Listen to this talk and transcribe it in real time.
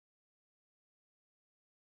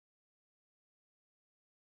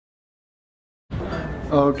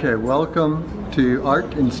Okay, welcome to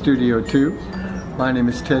Art in Studio 2. My name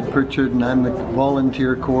is Ted Pritchard and I'm the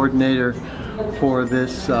volunteer coordinator for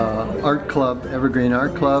this art club, Evergreen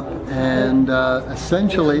Art Club, and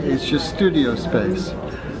essentially it's just studio space.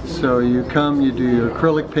 So you come, you do your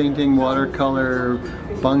acrylic painting, watercolor,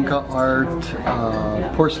 bunka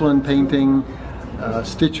art, porcelain painting,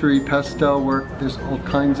 stitchery, pastel work. There's all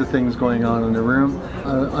kinds of things going on in the room.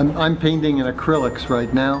 I'm painting in acrylics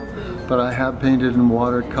right now, but I have painted in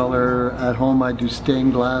watercolor. At home I do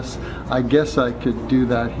stained glass. I guess I could do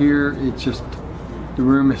that here. It's just the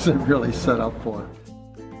room isn't really set up for it.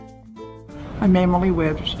 I'm Emily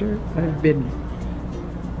Webster. I've been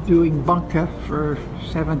doing bunka for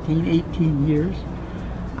 17, 18 years.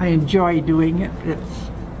 I enjoy doing it. It's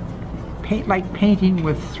like painting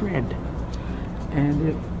with thread. And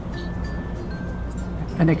it's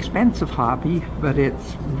an expensive hobby, but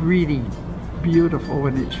it's really beautiful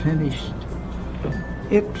when it's finished.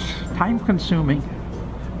 It's time consuming.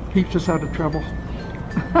 Keeps us out of trouble.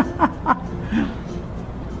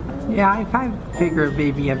 Yeah, I figure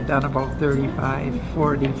maybe I've done about 35,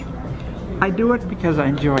 40. I do it because I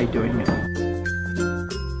enjoy doing it.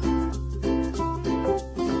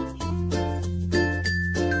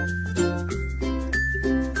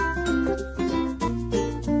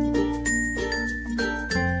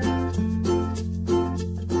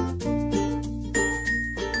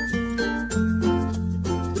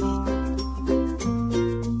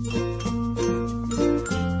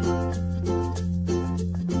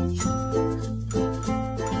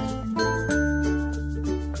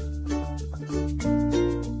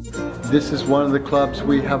 This is one of the clubs.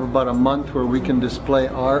 We have about a month where we can display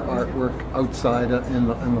our artwork outside in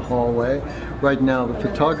the hallway. Right now the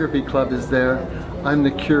photography club is there. I'm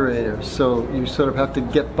the curator, so you sort of have to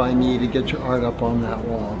get by me to get your art up on that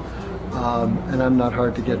wall. And I'm not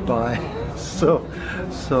hard to get by. So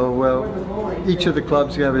each of the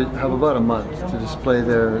clubs have about a month to display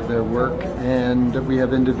their work, and we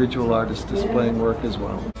have individual artists displaying work as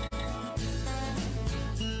well.